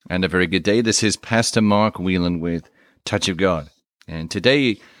And a very good day. This is Pastor Mark Whelan with Touch of God. And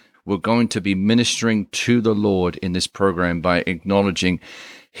today we're going to be ministering to the Lord in this program by acknowledging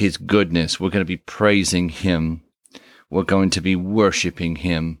His goodness. We're going to be praising Him. We're going to be worshiping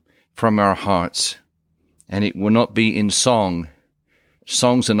Him from our hearts. And it will not be in song.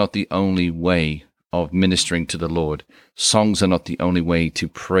 Songs are not the only way of ministering to the Lord. Songs are not the only way to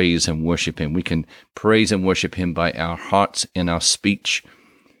praise and worship Him. We can praise and worship Him by our hearts and our speech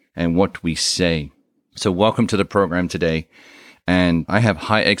and what we say. So welcome to the program today. And I have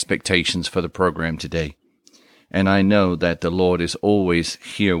high expectations for the program today. And I know that the Lord is always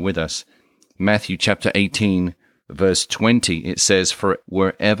here with us. Matthew chapter 18, verse 20, it says, "For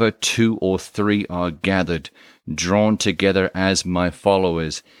wherever 2 or 3 are gathered, drawn together as my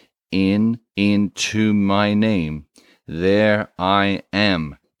followers, into my name, there I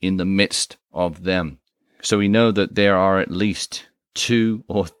am in the midst of them." So we know that there are at least 2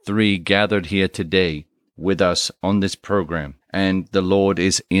 or 3 gathered here today with us on this program, and the Lord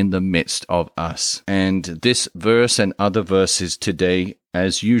is in the midst of us. And this verse and other verses today,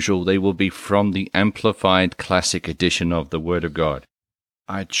 as usual, they will be from the Amplified Classic Edition of the Word of God.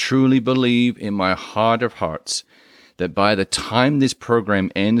 I truly believe in my heart of hearts that by the time this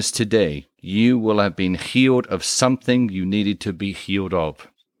program ends today, you will have been healed of something you needed to be healed of.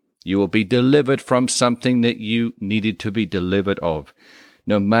 You will be delivered from something that you needed to be delivered of,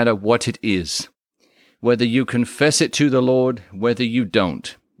 no matter what it is. Whether you confess it to the Lord, whether you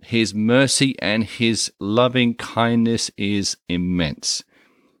don't, His mercy and His loving kindness is immense.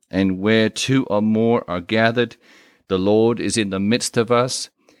 And where 2 or more are gathered, the Lord is in the midst of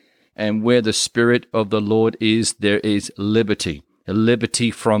us. And where the Spirit of the Lord is, there is liberty, a liberty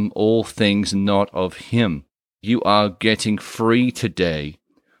from all things not of Him. You are getting free today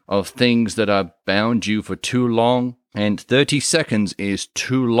of things that have bound you for too long, and 30 seconds is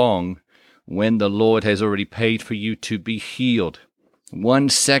too long when the Lord has already paid for you to be healed. 1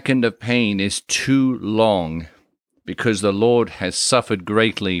 second of pain is too long because the Lord has suffered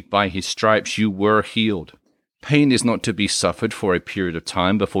greatly. By His stripes you were healed. Pain is not to be suffered for a period of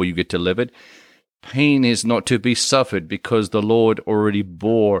time before you get delivered. Pain is not to be suffered because the Lord already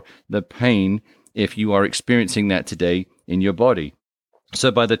bore the pain if you are experiencing that today in your body. So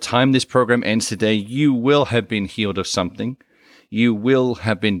by the time this program ends today, you will have been healed of something. You will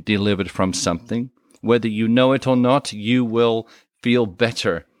have been delivered from something. Whether you know it or not, you will feel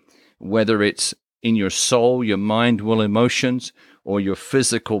better. Whether it's in your soul, your mind, will, emotions, or your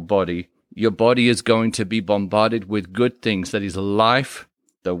physical body, your body is going to be bombarded with good things. That is life,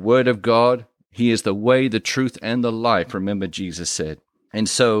 the Word of God. He is the way, the truth, and the life, remember Jesus said. And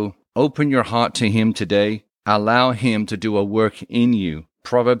so open your heart to Him today. Allow Him to do a work in you.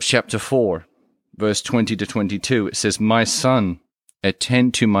 Proverbs chapter 4, verse 20 to 22, it says, "My son,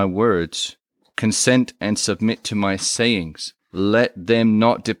 attend to my words, consent and submit to my sayings. Let them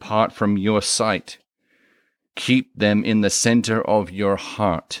not depart from your sight. Keep them in the center of your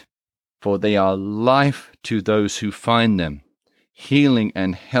heart, for they are life to those who find them, healing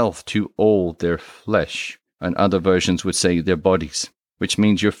and health to all their flesh." And other versions would say their bodies, which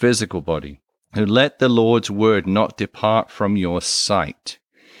means your physical body. Let the Lord's word not depart from your sight.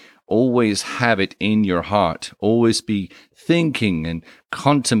 Always have it in your heart. Always be thinking and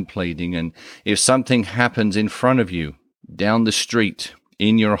contemplating. And if something happens in front of you, down the street,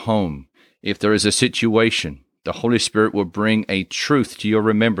 in your home, if there is a situation, the Holy Spirit will bring a truth to your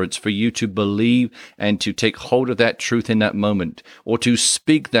remembrance for you to believe and to take hold of that truth in that moment, or to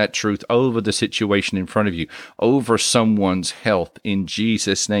speak that truth over the situation in front of you, over someone's health in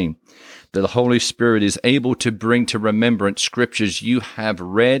Jesus' name. The Holy Spirit is able to bring to remembrance scriptures you have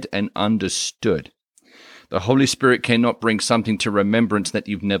read and understood. The Holy Spirit cannot bring something to remembrance that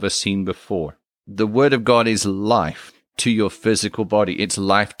you've never seen before. The Word of God is life to your physical body. It's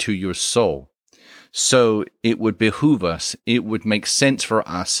life to your soul. So it would behoove us, it would make sense for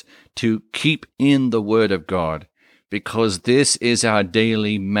us to keep in the Word of God, because this is our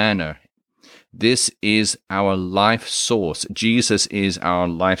daily manna. This is our life source. Jesus is our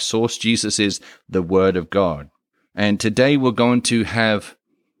life source. Jesus is the Word of God. And today we're going to have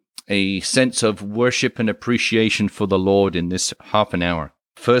a sense of worship and appreciation for the Lord in this half an hour.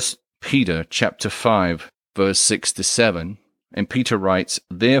 1 Peter chapter 5, verse 6 to 7. And Peter writes,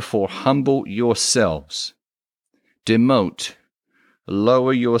 "Therefore humble yourselves, demote,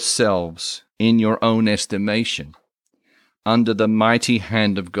 lower yourselves in your own estimation, under the mighty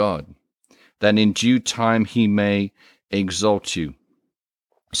hand of God, that in due time He may exalt you."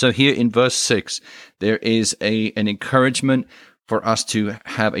 So here in verse 6, there is an encouragement for us to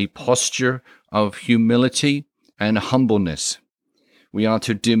have a posture of humility and humbleness. We are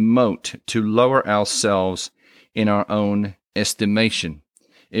to demote, to lower ourselves in our own estimation.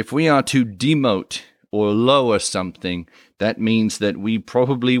 If we are to demote or lower something, that means that we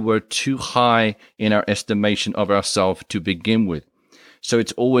probably were too high in our estimation of ourselves to begin with. So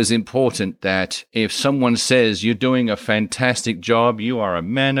it's always important that if someone says you're doing a fantastic job, you are a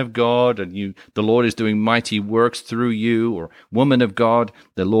man of God, and the Lord is doing mighty works through you, or woman of God,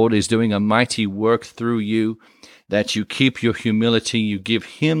 the Lord is doing a mighty work through you, that you keep your humility, you give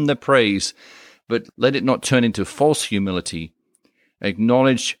Him the praise, but let it not turn into false humility.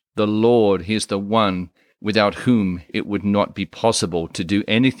 Acknowledge the Lord. He is the one without whom it would not be possible to do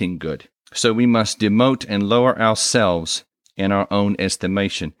anything good. So we must demote and lower ourselves in our own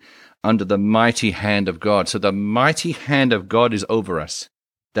estimation under the mighty hand of God. So the mighty hand of God is over us,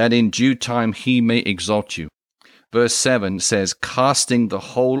 that in due time He may exalt you. Verse 7 says, casting the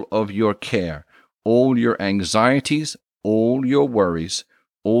whole of your care, all your anxieties, all your worries,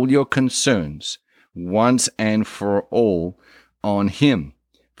 all your concerns, once and for all on Him,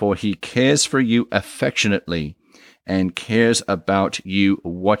 for He cares for you affectionately and cares about you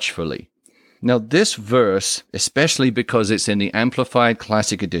watchfully. Now, this verse, especially because it's in the Amplified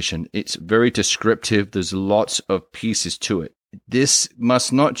Classic Edition, it's very descriptive. There's lots of pieces to it. This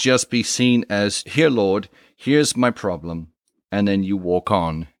must not just be seen as, here, Lord, here's my problem, and then you walk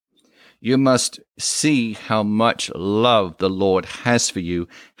on. You must see how much love the Lord has for you,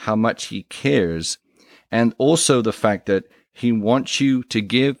 how much He cares, and also the fact that He wants you to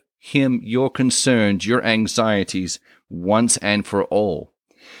give Him your concerns, your anxieties, once and for all.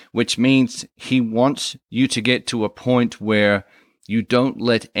 Which means He wants you to get to a point where you don't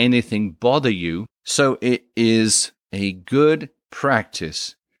let anything bother you. So it is a good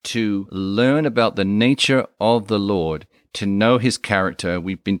practice to learn about the nature of the Lord, to know His character.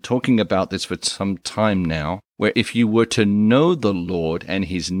 We've been talking about this for some time now, where if you were to know the Lord and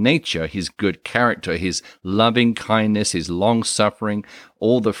His nature, His good character, His loving kindness, His long-suffering,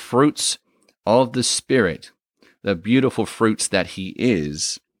 all the fruits of the Spirit, the beautiful fruits that He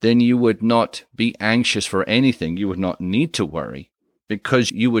is, then you would not be anxious for anything. You would not need to worry,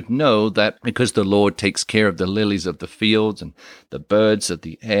 because you would know that because the Lord takes care of the lilies of the fields and the birds of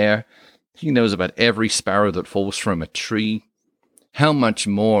the air, He knows about every sparrow that falls from a tree. How much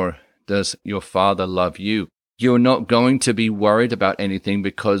more does your Father love you? You're not going to be worried about anything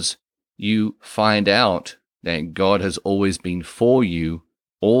because you find out that God has always been for you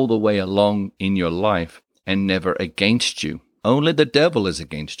all the way along in your life and never against you. Only the devil is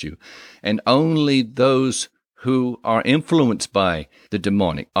against you, and only those who are influenced by the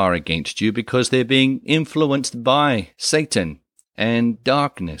demonic are against you because they're being influenced by Satan and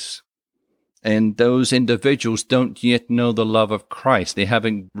darkness. And those individuals don't yet know the love of Christ. They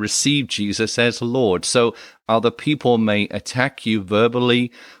haven't received Jesus as Lord. So other people may attack you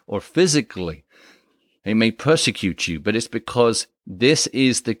verbally or physically. They may persecute you, but it's because this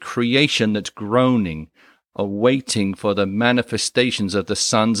is the creation that's groaning, awaiting for the manifestations of the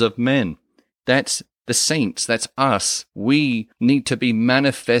sons of men. That's the saints, that's us. We need to be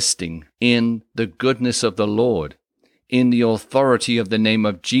manifesting in the goodness of the Lord, in the authority of the name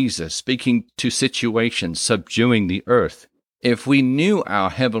of Jesus, speaking to situations, subduing the earth. If we knew our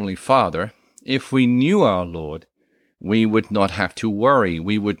Heavenly Father, if we knew our Lord, we would not have to worry.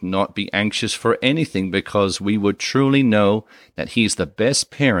 We would not be anxious for anything because we would truly know that He is the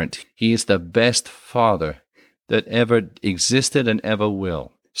best parent. He is the best Father that ever existed and ever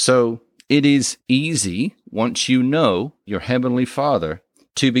will. So it is easy, once you know your Heavenly Father,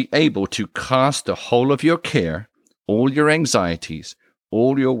 to be able to cast the whole of your care, all your anxieties,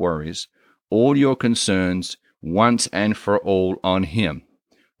 all your worries, all your concerns, once and for all on Him.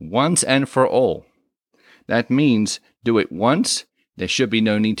 Once and for all. That means do it once. There should be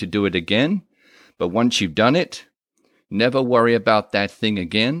no need to do it again. But once you've done it, never worry about that thing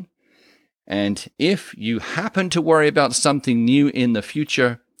again. And if you happen to worry about something new in the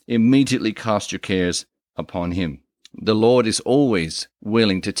future, immediately cast your cares upon Him. The Lord is always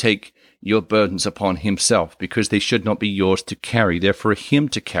willing to take your burdens upon Himself because they should not be yours to carry. They're for Him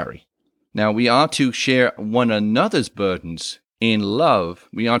to carry. Now, we are to share one another's burdens in love.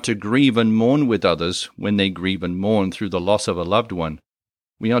 We are to grieve and mourn with others when they grieve and mourn through the loss of a loved one.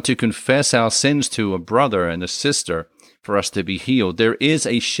 We are to confess our sins to a brother and a sister for us to be healed. There is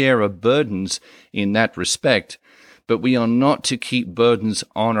a share of burdens in that respect, but we are not to keep burdens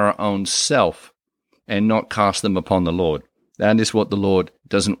on our own self and not cast them upon the Lord. That is what the Lord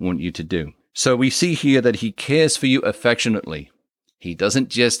doesn't want you to do. So we see here that He cares for you affectionately. He doesn't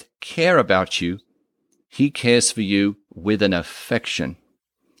just care about you. He cares for you with an affection.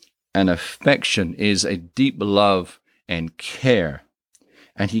 An affection is a deep love and care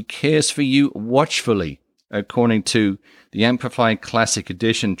and he cares for you watchfully, according to the Amplified Classic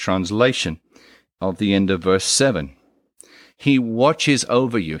Edition translation of the end of verse 7. He watches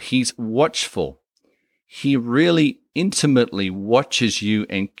over you. He's watchful. He really intimately watches you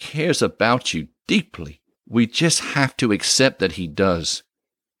and cares about you deeply. We just have to accept that he does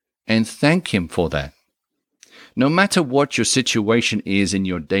and thank him for that. No matter what your situation is in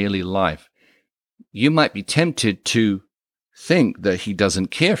your daily life, you might be tempted to think that he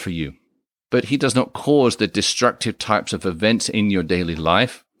doesn't care for you, but he does not cause the destructive types of events in your daily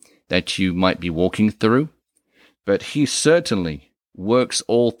life that you might be walking through. But he certainly works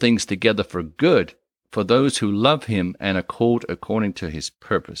all things together for good for those who love him and are called according to his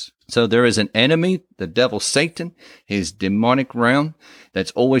purpose. So there is an enemy, the devil Satan, his demonic realm,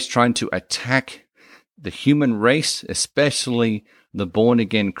 that's always trying to attack the human race, especially the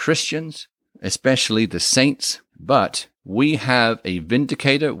born-again Christians, especially the saints. But we have a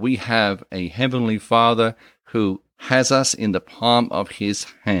vindicator. We have a heavenly Father who has us in the palm of his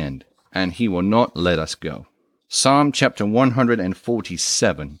hand, and he will not let us go. Psalm chapter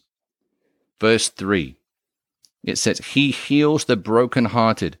 147, verse 3. It says, he heals the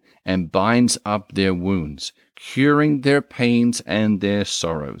brokenhearted and binds up their wounds, curing their pains and their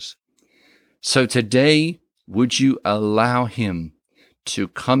sorrows. So today, would you allow him to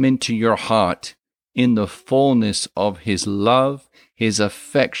come into your heart in the fullness of his love, his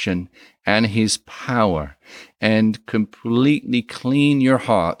affection, and his power, and completely clean your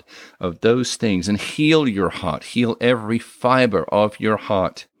heart of those things and heal your heart, heal every fiber of your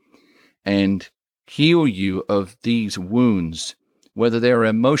heart, and heal you of these wounds, whether they're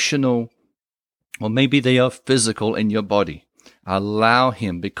emotional or maybe they are physical in your body. Allow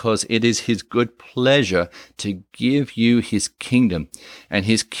him, because it is his good pleasure to give you his kingdom. And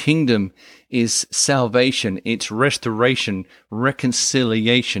his kingdom is salvation, it's restoration,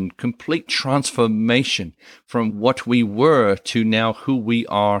 reconciliation, complete transformation from what we were to now who we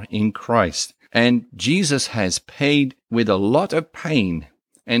are in Christ. And Jesus has paid with a lot of pain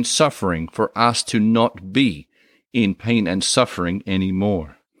and suffering for us to not be in pain and suffering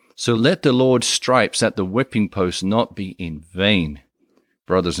anymore. So let the Lord's stripes at the whipping post not be in vain,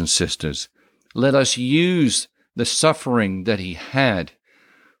 brothers and sisters. Let us use the suffering that he had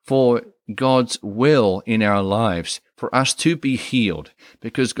for God's will in our lives, for us to be healed,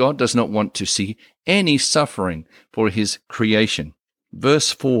 because God does not want to see any suffering for his creation.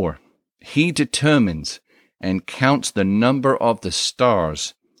 Verse 4, he determines and counts the number of the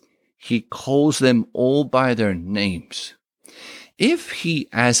stars. He calls them all by their names. If he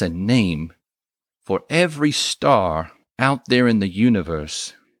has a name for every star out there in the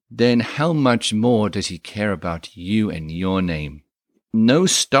universe, then how much more does he care about you and your name? No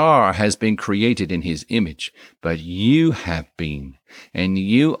star has been created in his image, but you have been, and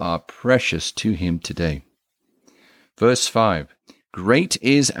you are precious to him today. Verse 5, great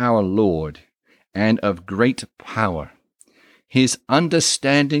is our Lord, and of great power. His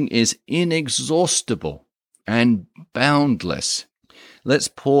understanding is inexhaustible and boundless. Let's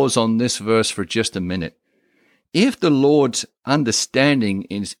pause on this verse for just a minute. If the Lord's understanding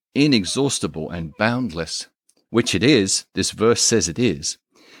is inexhaustible and boundless, which it is, this verse says it is,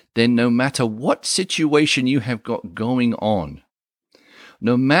 then no matter what situation you have got going on,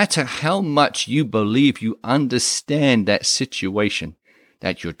 no matter how much you believe you understand that situation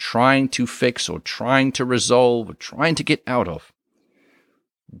that you're trying to fix or trying to resolve or trying to get out of,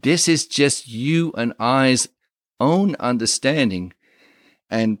 this is just you and I's own understanding.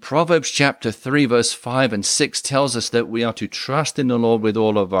 And Proverbs chapter 3, verse 5 and 6 tells us that we are to trust in the Lord with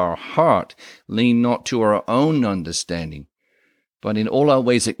all of our heart, lean not to our own understanding, but in all our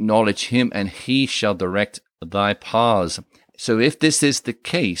ways acknowledge him, and he shall direct thy paths. So if this is the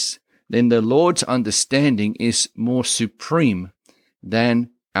case, then the Lord's understanding is more supreme than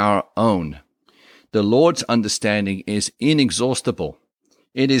our own. The Lord's understanding is inexhaustible.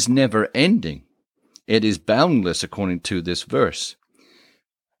 It is never ending. It is boundless, according to this verse.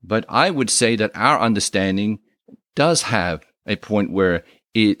 But I would say that our understanding does have a point where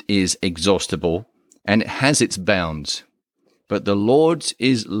it is exhaustible and it has its bounds. But the Lord's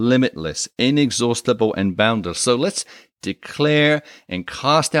is limitless, inexhaustible, and boundless. So let's declare and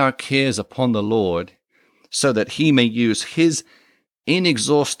cast our cares upon the Lord so that he may use his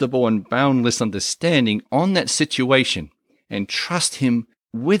inexhaustible and boundless understanding on that situation and trust him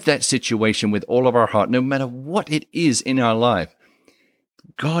with that situation with all of our heart, no matter what it is in our life.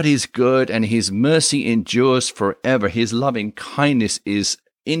 God is good and his mercy endures forever. His loving kindness is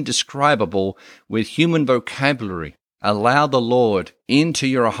indescribable with human vocabulary. Allow the Lord into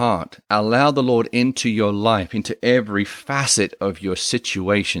your heart. Allow the Lord into your life, into every facet of your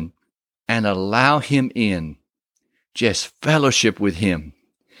situation, and allow Him in. Just fellowship with Him.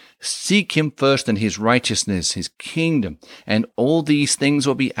 Seek Him first and His righteousness, His kingdom, and all these things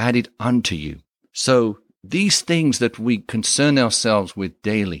will be added unto you. So these things that we concern ourselves with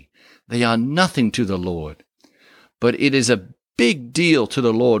daily, they are nothing to the Lord. But it is a big deal to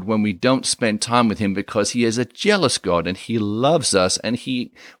the Lord when we don't spend time with Him, because He is a jealous God and He loves us and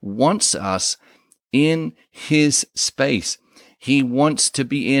He wants us in His space. He wants to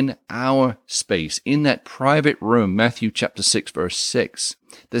be in our space, in that private room, Matthew chapter 6, verse 6,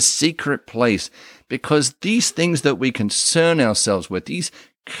 the secret place, because these things that we concern ourselves with, these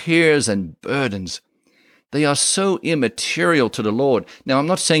cares and burdens, they are so immaterial to the Lord. Now, I'm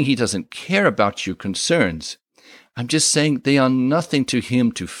not saying He doesn't care about your concerns. I'm just saying they are nothing to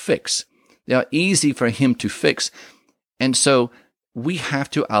Him to fix. They are easy for Him to fix. And so we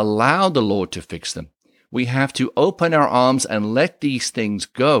have to allow the Lord to fix them. We have to open our arms and let these things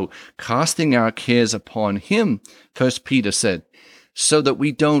go, casting our cares upon Him, 1 Peter said, so that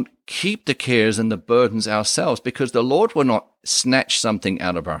we don't keep the cares and the burdens ourselves, because the Lord will not snatch something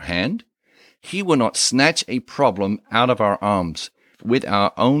out of our hand. He will not snatch a problem out of our arms. With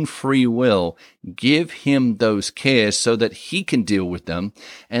our own free will, give Him those cares so that He can deal with them,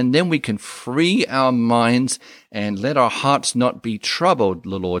 and then we can free our minds and let our hearts not be troubled,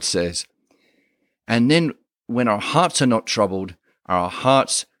 the Lord says. And then when our hearts are not troubled, our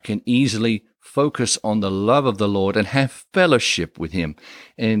hearts can easily focus on the love of the Lord and have fellowship with Him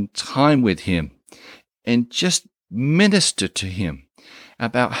and time with Him and just minister to Him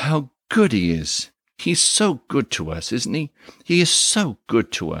about how good He is. He's so good to us, isn't He? He is so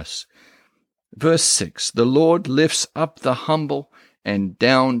good to us. Verse 6, the Lord lifts up the humble and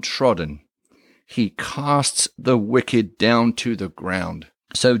downtrodden. He casts the wicked down to the ground.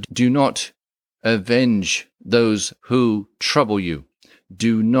 So do not avenge those who trouble you.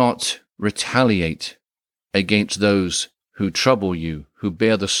 Do not retaliate against those who trouble you, who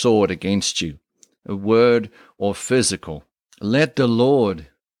bear the sword against you, a word or physical. Let the Lord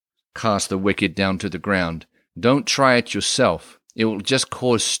cast the wicked down to the ground. Don't try it yourself. It will just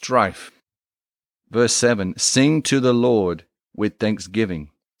cause strife. Verse 7, sing to the Lord with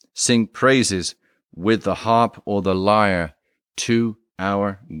thanksgiving. Sing praises with the harp or the lyre to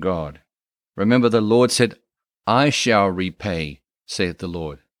our God. Remember, the Lord said, I shall repay, saith the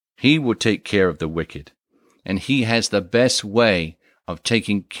Lord. He will take care of the wicked, and He has the best way of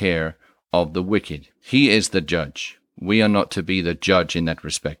taking care of the wicked. He is the judge. We are not to be the judge in that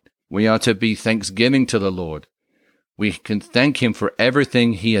respect. We are to be thanksgiving to the Lord. We can thank Him for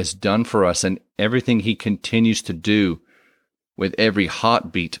everything He has done for us and everything He continues to do with every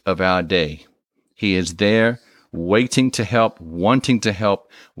heartbeat of our day. He is there, waiting to help, wanting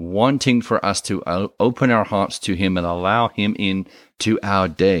for us to open our hearts to Him and allow Him in to our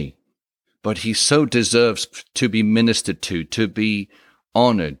day. But He so deserves to be ministered to be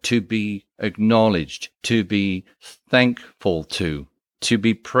honored, to be acknowledged, to be thankful to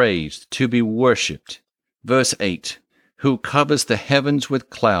be praised, to be worshipped. Verse 8, who covers the heavens with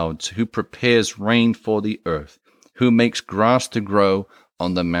clouds, who prepares rain for the earth, who makes grass to grow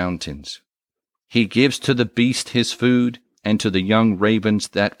on the mountains. He gives to the beast his food, and to the young ravens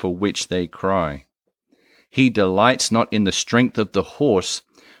that for which they cry. He delights not in the strength of the horse,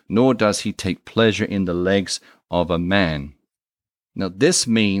 nor does He take pleasure in the legs of a man. Now this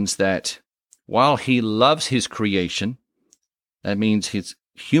means that while He loves His creation, that means His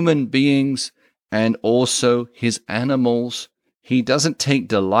human beings and also His animals, He doesn't take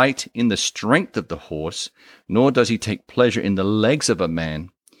delight in the strength of the horse, nor does He take pleasure in the legs of a man,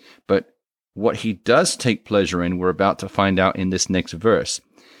 but what He does take pleasure in, we're about to find out in this next verse.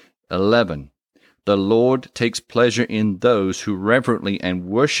 11. The Lord takes pleasure in those who reverently and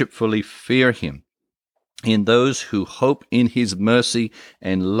worshipfully fear Him, in those who hope in His mercy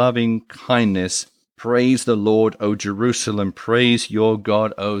and loving kindness. Praise the Lord, O Jerusalem. Praise your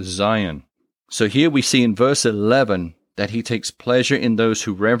God, O Zion. So here we see in verse 11 that He takes pleasure in those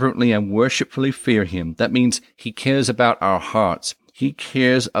who reverently and worshipfully fear Him. That means He cares about our hearts. He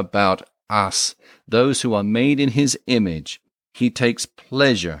cares about us, those who are made in His image. He takes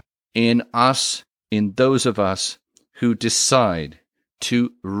pleasure in us, in those of us who decide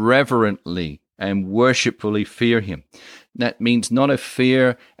to reverently and worshipfully fear Him. That means not a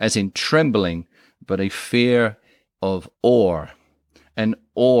fear as in trembling, but a fear of awe, an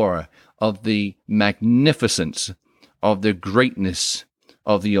awe of the magnificence, of the greatness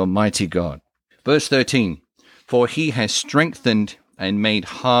of the Almighty God. Verse 13, for He has strengthened and made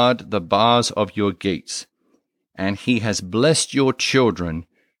hard the bars of your gates. and he has blessed your children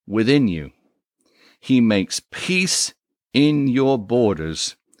within you. He makes peace in your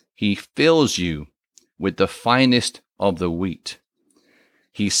borders. He fills you with the finest of the wheat.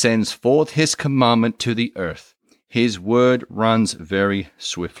 He sends forth his commandment to the earth. His word runs very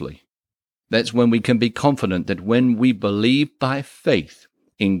swiftly. That's when we can be confident that when we believe by faith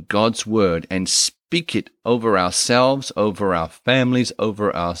in God's word and speak it over ourselves, over our families,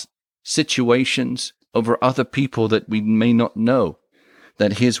 over our situations, over other people that we may not know,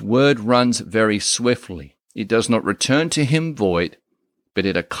 that his word runs very swiftly. It does not return to him void, but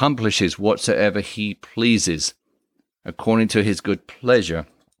it accomplishes whatsoever he pleases, according to his good pleasure,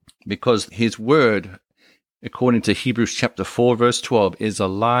 because his word, according to Hebrews chapter 4, verse 12, is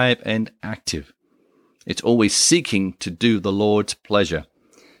alive and active. It's always seeking to do the Lord's pleasure.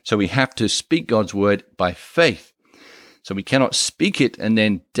 So we have to speak God's word by faith. So we cannot speak it and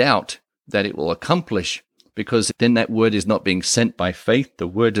then doubt that it will accomplish, because then that word is not being sent by faith. The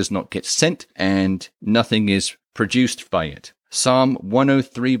word does not get sent, and nothing is produced by it. Psalm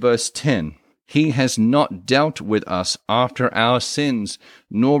 103, verse 10. He has not dealt with us after our sins,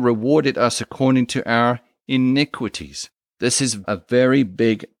 nor rewarded us according to our iniquities. This is a very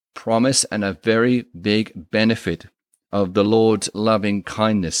big promise and a very big benefit of the Lord's loving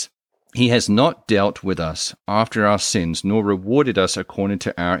kindness. He has not dealt with us after our sins, nor rewarded us according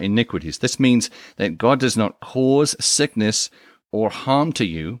to our iniquities. This means that God does not cause sickness or harm to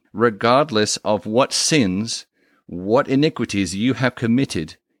you, regardless of what sins, what iniquities you have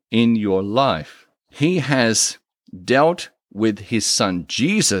committed in your life. He has dealt with his son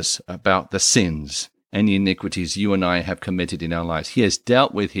Jesus about the sins and the iniquities you and I have committed in our lives. He has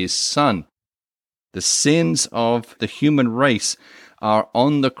dealt with his son. The sins of the human race are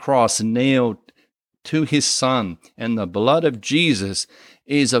on the cross, nailed to his son, and the blood of Jesus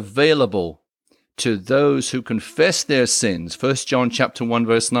is available to those who confess their sins. 1 John chapter 1,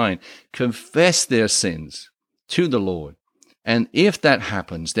 verse 9, confess their sins to the Lord. And if that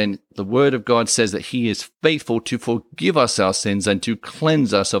happens, then the word of God says that he is faithful to forgive us our sins and to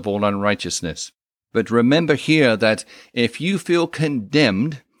cleanse us of all unrighteousness. But remember here that if you feel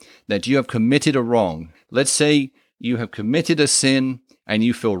condemned, that you have committed a wrong, let's say you have committed a sin and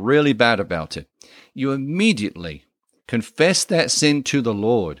you feel really bad about it, you immediately confess that sin to the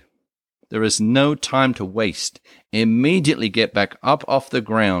Lord. There is no time to waste. Immediately get back up off the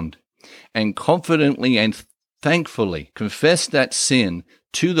ground and confidently and thankfully confess that sin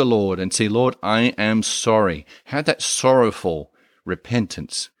to the Lord and say, Lord, I am sorry. Have that sorrowful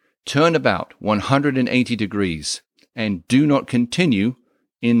repentance. Turn about 180 degrees and do not continue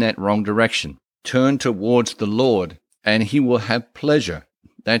in that wrong direction. Turn towards the Lord, and he will have pleasure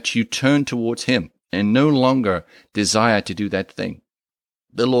that you turn towards him and no longer desire to do that thing.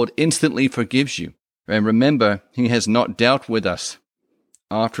 The Lord instantly forgives you. And remember, he has not dealt with us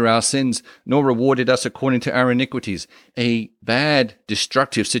after our sins, nor rewarded us according to our iniquities. A bad,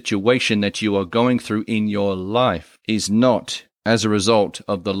 destructive situation that you are going through in your life is not as a result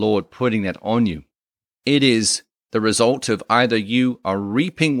of the Lord putting that on you. It is the result of either you are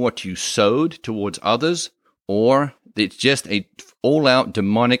reaping what you sowed towards others, or it's just an all-out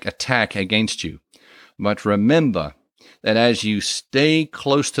demonic attack against you. But remember that as you stay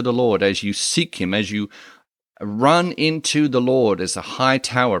close to the Lord, as you seek him, as you run into the Lord as a high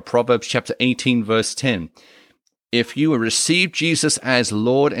tower, Proverbs chapter 18, verse 10, if you receive Jesus as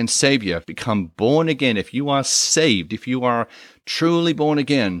Lord and Savior, become born again, if you are saved, if you are truly born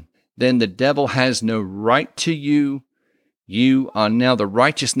again, then the devil has no right to you. You are now the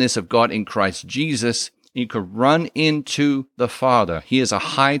righteousness of God in Christ Jesus. You can run into the Father. He is a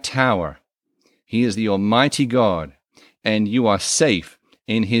high tower. He is the Almighty God, and you are safe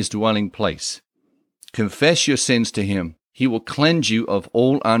in his dwelling place. Confess your sins to him. He will cleanse you of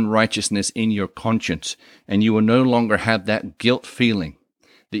all unrighteousness in your conscience, and you will no longer have that guilt feeling.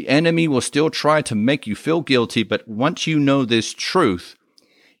 The enemy will still try to make you feel guilty, but once you know this truth,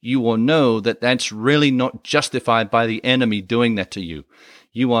 you will know that that's really not justified by the enemy doing that to you.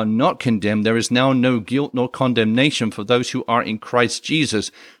 You are not condemned. There is now no guilt nor condemnation for those who are in Christ Jesus,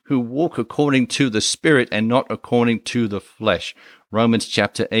 who walk according to the Spirit and not according to the flesh. Romans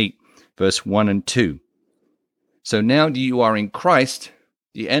chapter 8, verse 1 and 2. So now you are in Christ.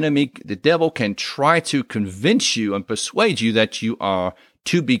 The enemy, the devil, can try to convince you and persuade you that you are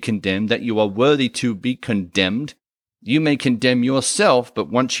to be condemned, that you are worthy to be condemned. You may condemn yourself, but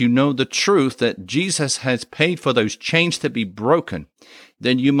once you know the truth that Jesus has paid for those chains to be broken,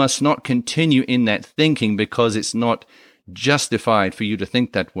 then you must not continue in that thinking, because it's not justified for you to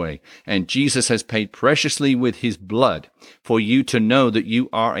think that way. And Jesus has paid preciously with his blood for you to know that you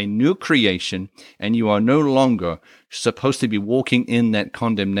are a new creation and you are no longer supposed to be walking in that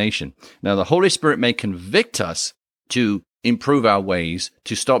condemnation. Now, the Holy Spirit may convict us to improve our ways,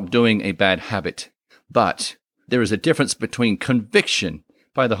 to stop doing a bad habit. But there is a difference between conviction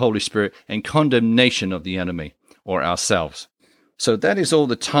by the Holy Spirit and condemnation of the enemy or ourselves. So that is all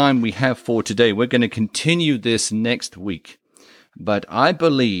the time we have for today. We're going to continue this next week. But I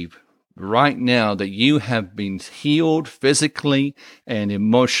believe right now that you have been healed physically and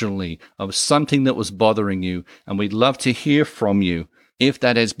emotionally of something that was bothering you. And we'd love to hear from you if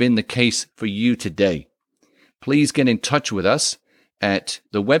that has been the case for you today. Please get in touch with us at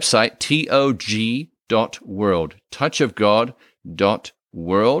the website tog.world,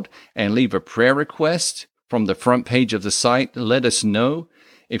 touchofgod.world, and leave a prayer request from the front page of the site. Let us know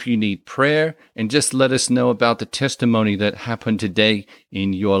if you need prayer, and just let us know about the testimony that happened today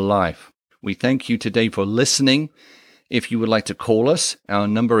in your life. We thank you today for listening. If you would like to call us, our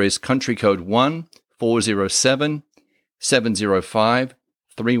number is country code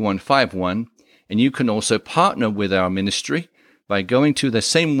 1-407-705-3151, and you can also partner with our ministry by going to the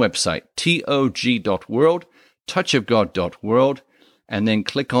same website, tog.world, touchofgod.world, and then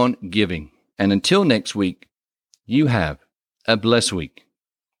click on giving. And until next week, you have a blessed week.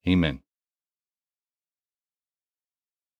 Amen.